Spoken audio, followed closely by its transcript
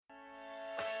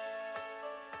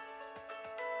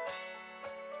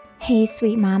Hey,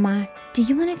 sweet mama, do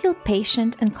you want to feel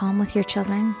patient and calm with your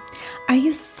children? Are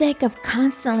you sick of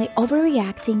constantly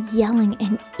overreacting, yelling,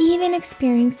 and even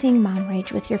experiencing mom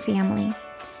rage with your family?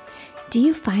 Do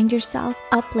you find yourself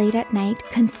up late at night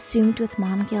consumed with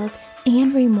mom guilt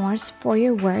and remorse for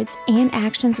your words and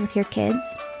actions with your kids?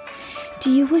 Do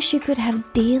you wish you could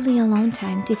have daily alone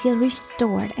time to feel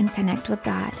restored and connect with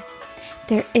God?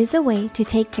 There is a way to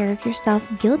take care of yourself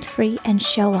guilt-free and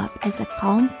show up as a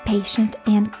calm, patient,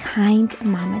 and kind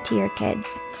mama to your kids.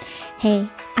 Hey,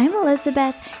 I'm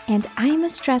Elizabeth, and I'm a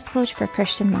stress coach for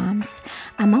Christian moms.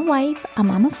 I'm a wife, a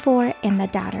mom of 4, and the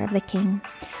daughter of the King.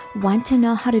 Want to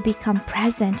know how to become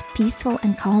present, peaceful,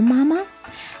 and calm mama?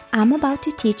 I'm about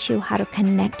to teach you how to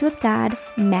connect with God,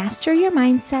 master your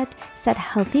mindset, set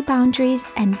healthy boundaries,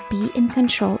 and be in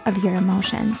control of your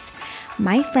emotions.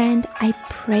 My friend, I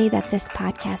pray that this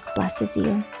podcast blesses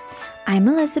you. I'm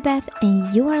Elizabeth,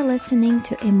 and you are listening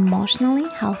to Emotionally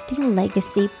Healthy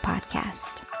Legacy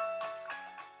Podcast.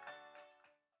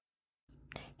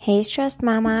 Hey, stressed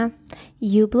mama.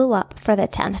 You blew up for the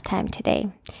 10th time today.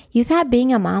 You thought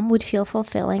being a mom would feel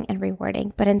fulfilling and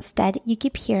rewarding, but instead you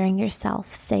keep hearing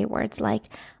yourself say words like,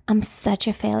 I'm such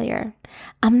a failure.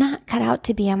 I'm not cut out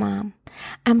to be a mom.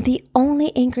 I'm the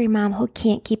only angry mom who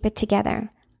can't keep it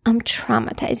together. I'm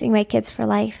traumatizing my kids for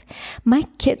life. My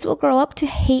kids will grow up to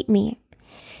hate me.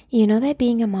 You know that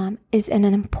being a mom is an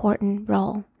important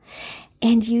role,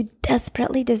 and you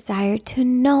desperately desire to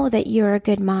know that you're a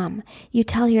good mom. You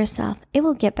tell yourself it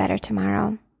will get better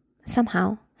tomorrow,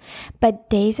 somehow.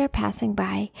 But days are passing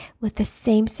by with the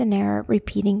same scenario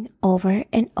repeating over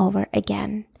and over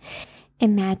again.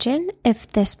 Imagine if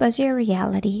this was your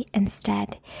reality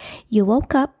instead. You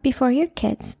woke up before your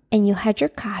kids and you had your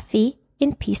coffee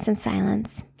in peace and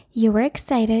silence. You were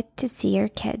excited to see your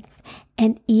kids,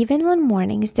 and even when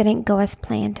mornings didn't go as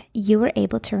planned, you were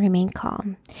able to remain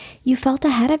calm. You felt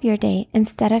ahead of your day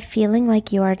instead of feeling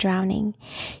like you are drowning.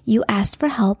 You asked for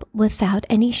help without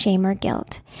any shame or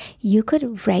guilt. You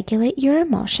could regulate your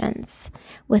emotions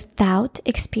without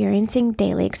experiencing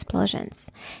daily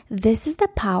explosions. This is the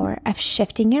power of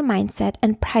shifting your mindset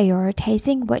and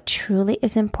prioritizing what truly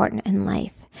is important in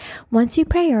life. Once you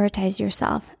prioritize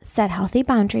yourself, set healthy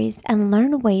boundaries, and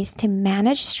learn ways to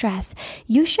manage stress,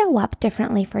 you show up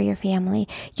differently for your family.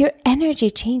 Your energy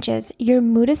changes, your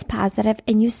mood is positive,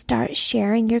 and you start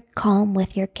sharing your calm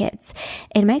with your kids.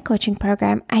 In my coaching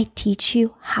program, I teach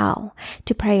you how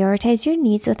to prioritize your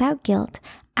needs without guilt,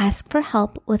 ask for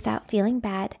help without feeling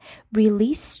bad,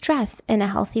 release stress in a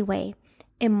healthy way,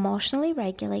 emotionally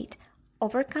regulate,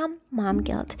 overcome mom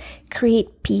guilt,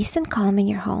 create peace and calm in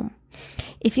your home.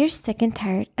 If you're sick and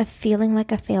tired of feeling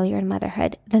like a failure in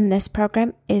motherhood, then this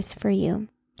program is for you.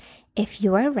 If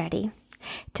you are ready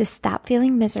to stop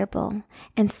feeling miserable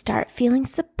and start feeling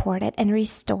supported and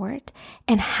restored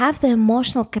and have the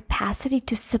emotional capacity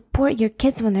to support your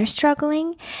kids when they're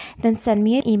struggling, then send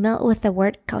me an email with the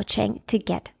word coaching to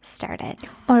get started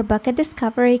or book a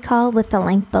discovery call with the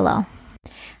link below.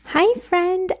 Hi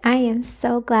friend, I am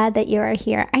so glad that you are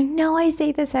here. I know I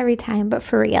say this every time, but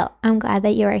for real, I'm glad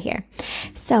that you are here.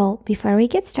 So before we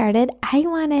get started, I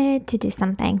wanted to do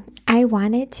something. I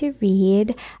wanted to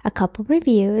read a couple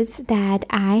reviews that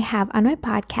I have on my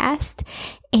podcast,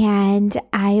 and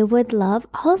I would love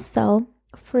also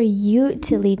for you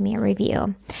to leave me a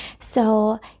review.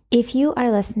 So if you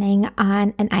are listening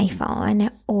on an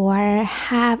iPhone or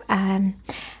have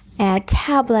a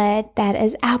tablet that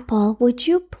is Apple, would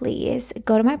you please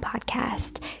go to my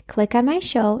podcast, click on my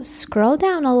show, scroll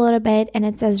down a little bit, and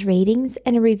it says ratings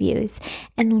and reviews,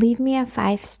 and leave me a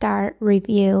 5-star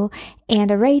review and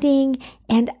a rating,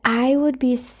 and I would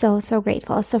be so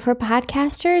grateful. So for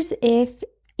podcasters, if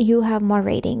you have more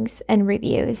ratings and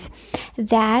reviews,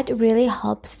 that really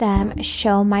helps them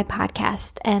show my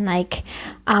podcast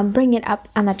and bring it up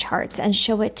on the charts and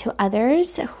show it to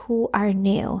others who are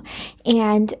new.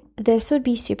 And this would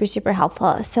be super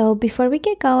helpful. So before we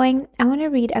get going, I want to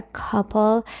read a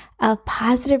couple of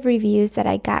positive reviews that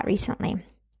I got recently.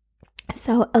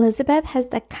 So Elizabeth has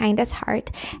the kindest heart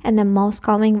and the most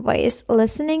calming voice.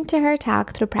 Listening to her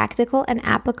talk through practical and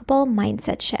applicable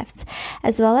mindset shifts,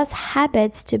 as well as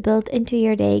habits to build into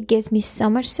your day, gives me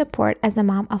so much support as a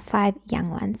mom of 5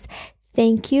 young ones.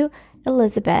 Thank you,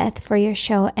 Elizabeth, for your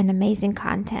show and amazing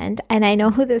content. And I know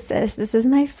who this is. This is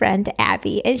my friend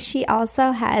Abby, and she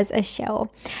also has a show.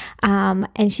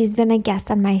 And she's been a guest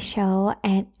on my show,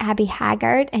 and Abby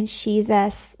Haggard, and she's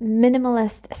a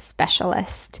minimalist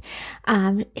specialist.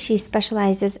 She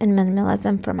specializes in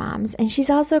minimalism for moms, and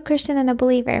she's also a Christian and a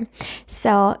believer.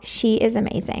 So she is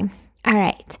amazing. All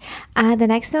right. The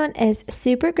next one is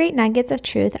super great nuggets of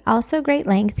truth, also great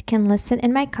length. Can listen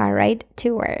in my car ride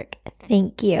to work.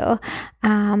 Thank you.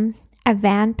 A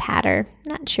Van Patter.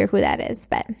 Not sure who that is,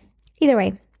 but either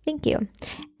way, thank you.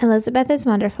 Elizabeth is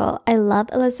wonderful. I love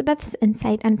Elizabeth's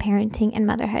insight on parenting and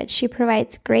motherhood. She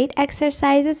provides great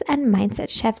exercises and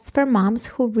mindset shifts for moms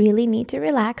who really need to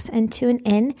relax and tune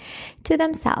in to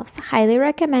themselves. Highly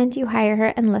recommend you hire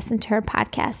her and listen to her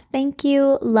podcast. Thank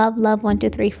you. Love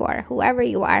 1234. Whoever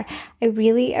you are, I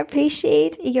really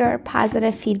appreciate your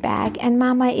positive feedback. And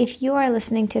Mama, if you are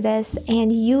listening to this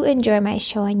and you enjoy my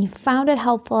show and you found it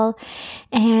helpful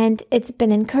and it's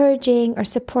been encouraging or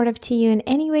supportive to you in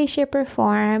any way, shape, or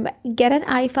form, get an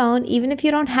iPhone, even if you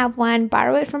don't have one,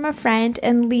 borrow it from a friend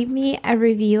and leave me a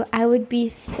review. I would be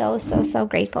so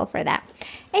grateful for that.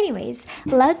 Anyways,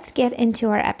 let's get into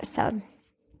our episode.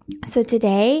 So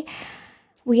today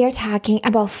we are talking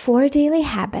about 4 daily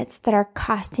habits that are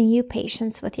costing you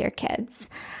patience with your kids.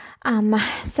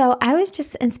 So I was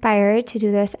just inspired to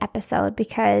do this episode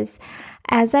because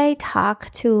as I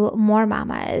talk to more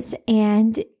mamas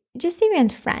and just even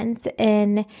friends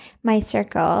in my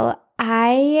circle,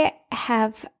 I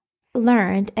have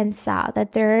learned and saw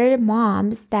that there are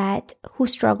moms who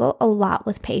struggle a lot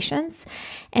with patience,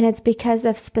 and it's because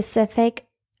of specific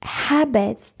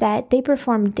habits that they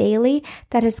perform daily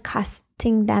that is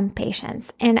costing them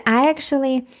patience. And I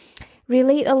actually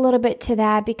relate a little bit to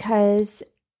that because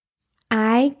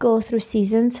I go through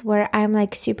seasons where I'm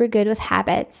like super good with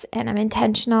habits and I'm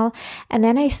intentional, and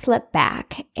then I slip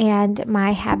back and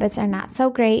my habits are not so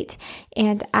great,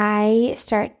 and I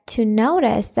start to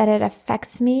notice that it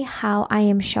affects me how I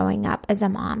am showing up as a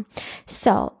mom.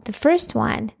 So the first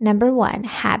one, number one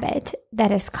habit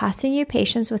that is costing you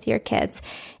patience with your kids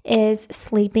is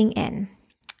sleeping in.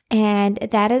 And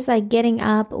that is like getting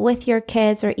up with your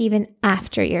kids or even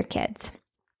after your kids.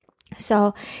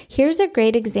 So here's a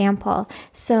great example.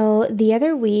 So the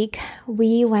other week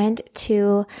we went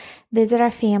to visit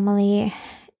our family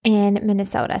in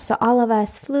Minnesota. So all of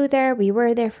us flew there. We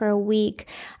were there for a week.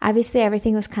 Obviously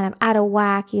everything was kind of out of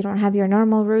whack. You don't have your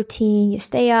normal routine. You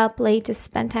stay up late to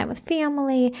spend time with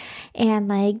family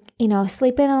and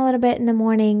sleep in a little bit in the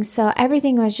morning. So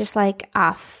everything was just like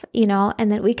off, and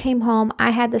then we came home. I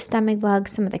had the stomach bug.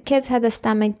 Some of the kids had the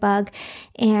stomach bug.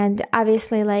 And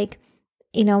obviously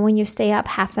when you stay up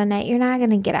half the night, you're not going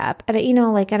to get up at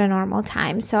a normal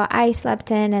time. So I slept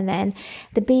in, and then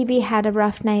the baby had a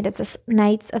rough night. It's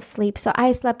nights of sleep. So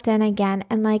I slept in again,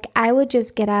 and I would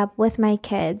just get up with my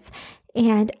kids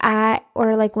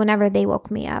whenever they woke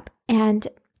me up, and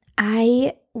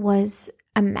I was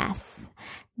a mess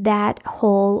that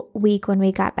whole week when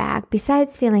we got back.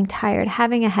 Besides feeling tired,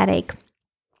 having a headache,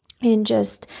 and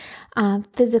just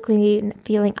physically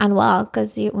feeling unwell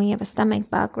because when you have a stomach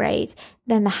bug, right?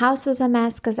 Then the house was a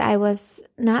mess because I was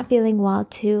not feeling well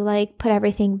to put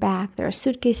everything back. There were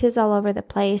suitcases all over the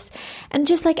place and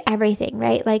just everything,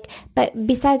 right? But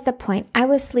besides the point, I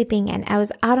was sleeping in. I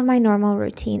was out of my normal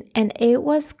routine and it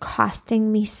was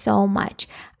costing me so much.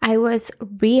 I was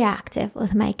reactive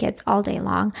with my kids all day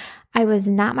long. I was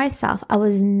not myself. I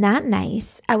was not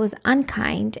nice. I was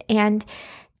unkind. And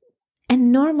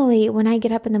normally when I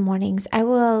get up in the mornings, I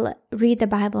will read the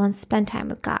Bible and spend time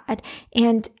with God.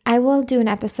 And I will do an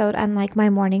episode on my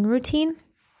morning routine.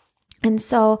 And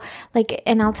so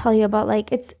and I'll tell you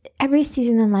about it's every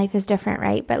season in life is different,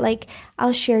 right? But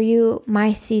I'll share you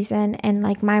my season and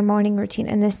my morning routine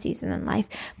in this season in life.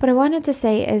 But I wanted to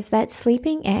say is that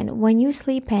sleeping in, when you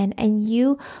sleep in and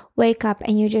you wake up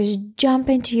and you just jump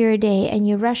into your day and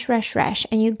you rush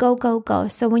and you go.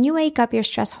 So when you wake up, your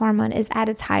stress hormone is at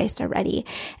its highest already.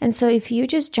 And so if you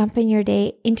just jump into your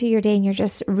day and you're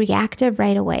just reactive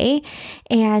right away,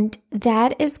 and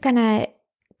that is going to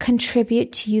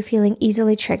contribute to you feeling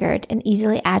easily triggered and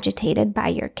easily agitated by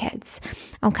your kids.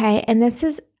 Okay. And this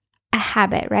is a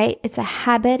habit, right? It's a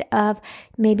habit of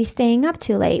maybe staying up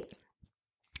too late.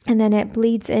 And then it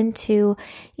bleeds into,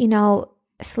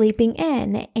 sleeping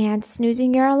in and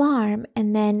snoozing your alarm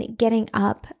and then getting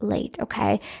up late.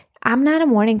 Okay. I'm not a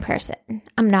morning person.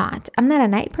 I'm not a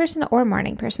night person or a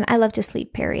morning person. I love to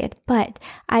sleep, period. But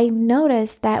I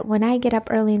noticed that when I get up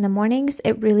early in the mornings,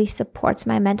 it really supports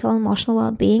my mental and emotional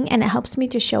well-being, and it helps me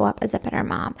to show up as a better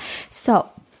mom. So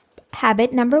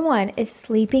habit number one is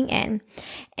sleeping in,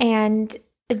 and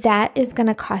that is going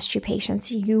to cost you patience.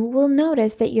 You will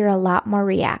notice that you're a lot more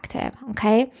reactive,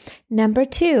 okay?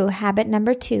 Habit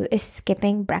number two is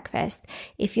skipping breakfast.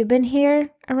 If you've been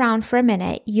here around for a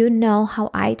minute, you know how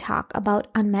I talk about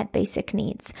unmet basic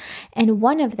needs. And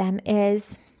one of them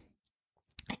is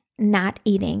not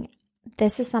eating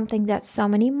this is something that so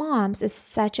many moms, is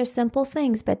such a simple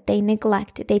things, but they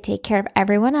neglect. They take care of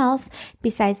everyone else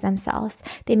besides themselves.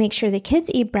 They make sure the kids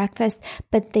eat breakfast,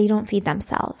 but they don't feed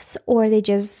themselves, or they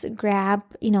just grab,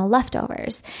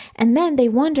 leftovers. And then they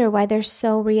wonder why they're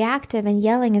so reactive and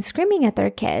yelling and screaming at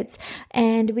their kids.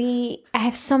 And I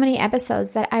have so many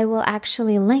episodes that I will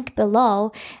actually link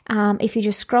below. If you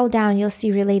just scroll down, you'll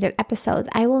see related episodes.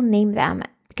 I will name them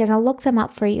because I'll look them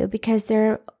up for you, because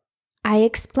I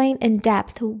explain in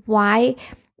depth why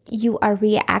you are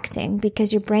reacting,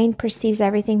 because your brain perceives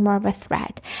everything more of a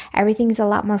threat. Everything's a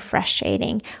lot more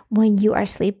frustrating when you are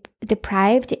sleep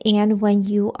deprived and when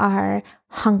you are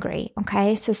hungry,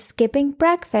 okay? So skipping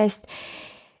breakfast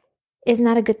is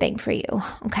not a good thing for you,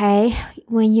 okay?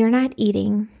 When you're not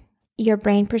eating, your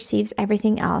brain perceives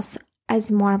everything else as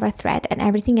more of a threat, and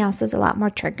everything else is a lot more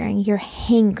triggering. You're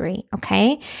hangry,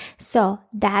 okay? So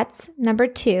that's number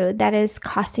 2, that is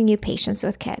costing you patience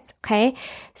with kids, okay?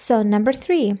 So number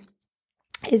 3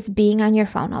 is being on your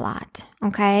phone a lot,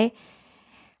 okay?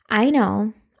 I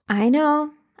know,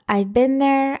 I've been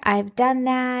there, I've done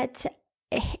that.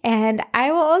 And I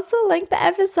will also link the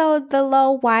episode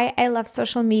below why I love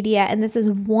social media. And this is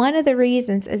one of the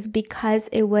reasons, is because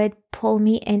it would pull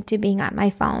me into being on my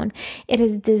phone. It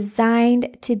is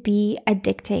designed to be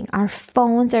addicting. Our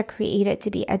phones are created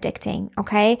to be addicting,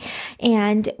 okay?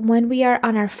 And when we are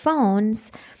on our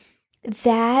phones,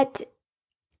 that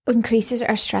increases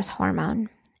our stress hormone.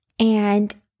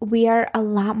 And we are a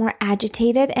lot more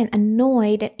agitated and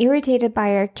annoyed and irritated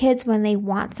by our kids when they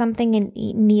want something and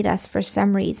need us for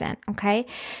some reason, okay?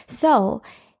 So,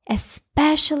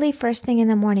 especially first thing in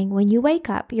the morning, when you wake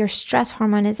up, your stress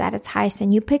hormone is at its highest,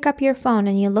 and you pick up your phone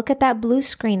and you look at that blue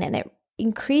screen, and it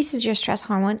increases your stress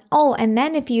hormone. Oh, and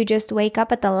then if you just wake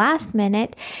up at the last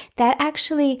minute, that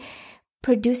actually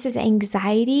produces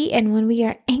anxiety. And when we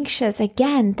are anxious,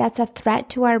 again, that's a threat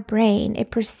to our brain.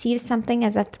 It perceives something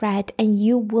as a threat, and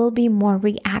you will be more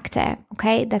reactive,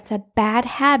 okay? That's a bad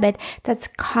habit that's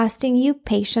costing you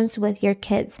patience with your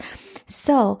kids.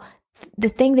 So the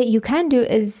thing that you can do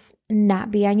is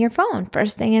not be on your phone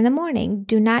first thing in the morning.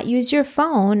 Do not use your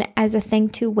phone as a thing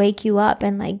to wake you up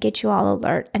and get you all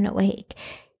alert and awake.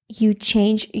 You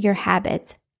change your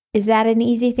habits. Is that an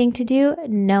easy thing to do?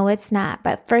 No, it's not.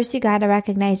 But first you got to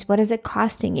recognize, what is it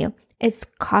costing you? It's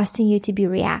costing you to be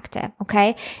reactive,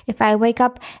 okay? If I wake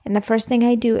up and the first thing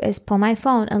I do is pull my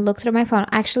phone and look through my phone.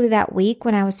 Actually, that week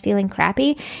when I was feeling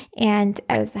crappy and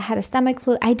I had a stomach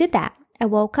flu, I did that. I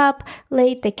woke up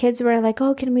late. The kids were like,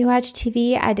 oh, can we watch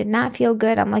TV? I did not feel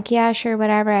good. I'm like, yeah, sure,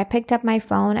 whatever. I picked up my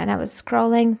phone and I was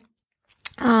scrolling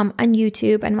on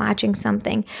YouTube and watching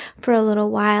something for a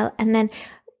little while. And then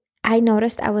I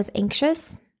noticed I was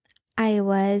anxious. I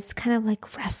was kind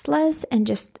of restless and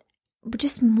just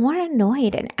more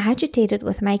annoyed and agitated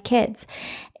with my kids,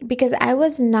 because I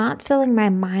was not filling my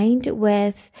mind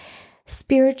with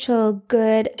spiritual,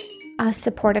 good,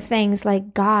 supportive things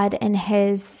like God and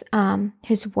His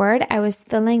Word. I was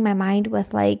filling my mind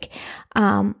with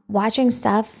watching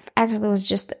stuff. Actually, it was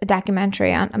just a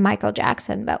documentary on Michael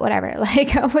Jackson, but whatever.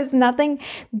 It was nothing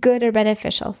good or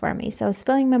beneficial for me. So I was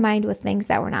filling my mind with things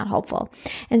that were not helpful.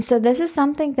 And so this is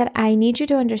something that I need you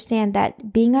to understand,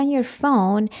 that being on your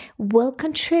phone will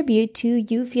contribute to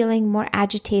you feeling more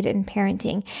agitated in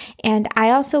parenting. And I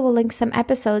also will link some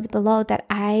episodes below that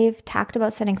I've talked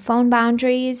about setting phone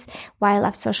boundaries, why I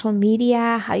love social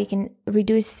media, how you can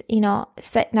reduce,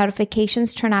 set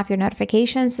notifications, turn off your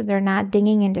notifications so they're not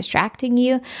dinging and distracting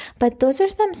you. But those are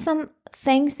some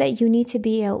things that you need to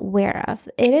be aware of.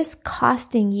 It is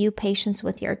costing you patience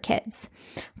with your kids.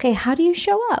 Okay, how do you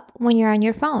show up when you're on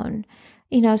your phone?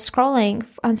 Scrolling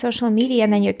on social media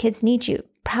and then your kids need you.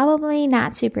 Probably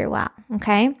not super well,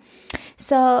 okay?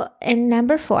 So in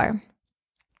number 4,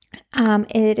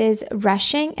 it is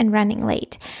rushing and running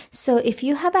late. So if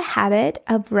you have a habit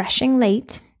of rushing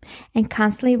late and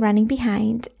constantly running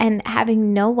behind and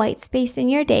having no white space in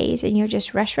your days, and you're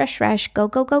just rush, go,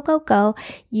 go,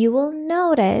 you will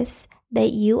notice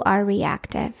that you are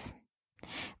reactive,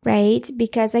 right?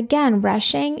 Because again,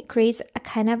 rushing creates a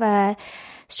kind of a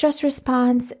stress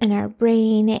response in our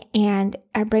brain, and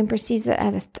our brain perceives it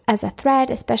as a threat,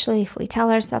 especially if we tell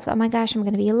ourselves, oh my gosh, I'm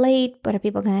going to be late. What are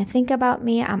people going to think about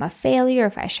me? I'm a failure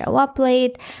if I show up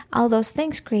late. All those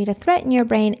things create a threat in your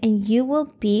brain, and you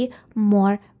will be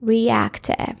more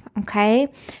reactive, okay?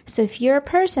 So if you're a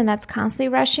person that's constantly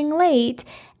rushing late,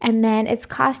 and then it's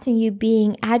costing you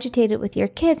being agitated with your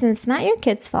kids, and it's not your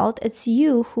kids' fault, it's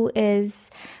you who is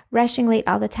rushing late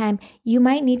all the time, you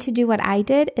might need to do what I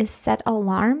did, is set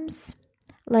alarms,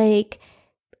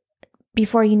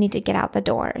 before you need to get out the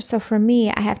door. So for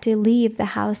me, I have to leave the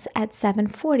house at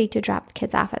 7:40 to drop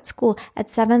kids off at school. At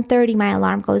 7:30, my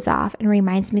alarm goes off and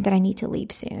reminds me that I need to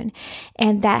leave soon.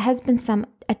 And that has been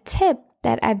a tip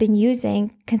that I've been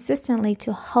using consistently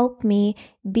to help me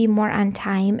be more on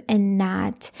time and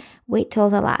not wait till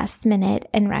the last minute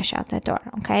and rush out the door.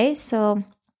 Okay, so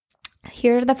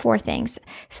here are the 4 things.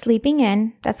 Sleeping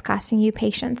in, that's costing you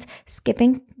patience.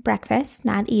 Skipping breakfast,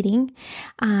 not eating.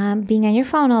 Being on your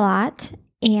phone a lot.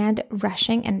 And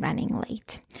rushing and running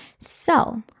late.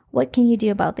 So what can you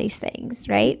do about these things,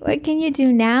 right? What can you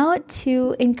do now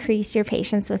to increase your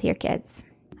patience with your kids?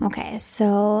 Okay,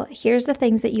 so here's the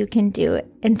things that you can do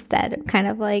instead, kind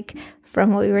of like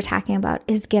from what we were talking about,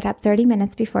 is get up 30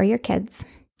 minutes before your kids.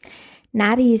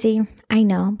 Not easy, I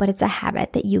know, but it's a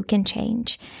habit that you can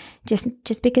change.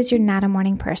 Just because you're not a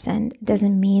morning person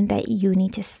doesn't mean that you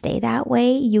need to stay that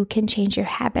way. You can change your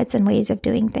habits and ways of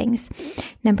doing things.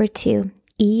 Number 2,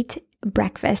 eat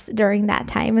breakfast during that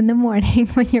time in the morning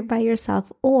when you're by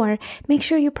yourself, or make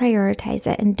sure you prioritize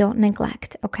it and don't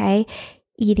neglect, okay?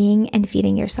 Eating and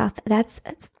feeding yourself, that's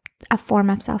a form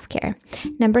of self-care.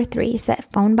 Number 3,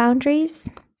 set phone boundaries.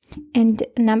 And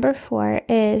number 4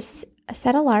 is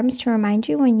set alarms to remind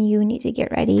you when you need to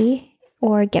get ready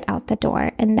or get out the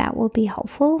door, and that will be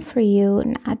helpful for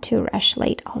you not to rush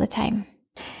late all the time.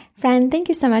 Friend, thank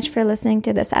you so much for listening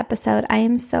to this episode. I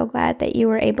am so glad that you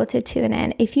were able to tune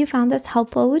in. If you found this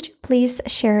helpful, would you please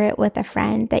share it with a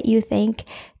friend that you think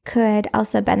could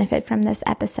also benefit from this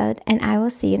episode, and I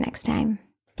will see you next time.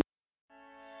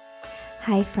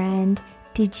 Hi, friend.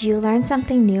 Did you learn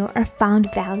something new or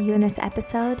found value in this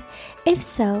episode? If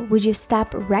so, would you stop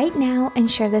right now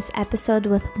and share this episode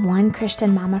with one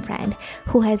Christian mama friend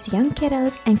who has young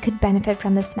kiddos and could benefit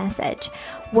from this message?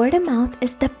 Word of mouth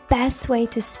is the best way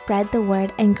to spread the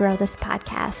word and grow this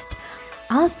podcast.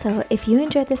 Also, if you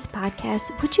enjoyed this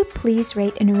podcast, would you please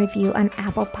rate and review on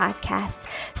Apple Podcasts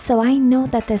so I know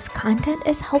that this content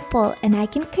is helpful and I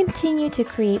can continue to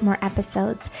create more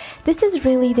episodes. This is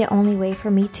really the only way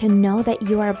for me to know that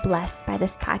you are blessed by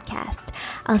this podcast.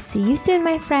 I'll see you soon,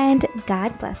 my friend.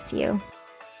 God bless you.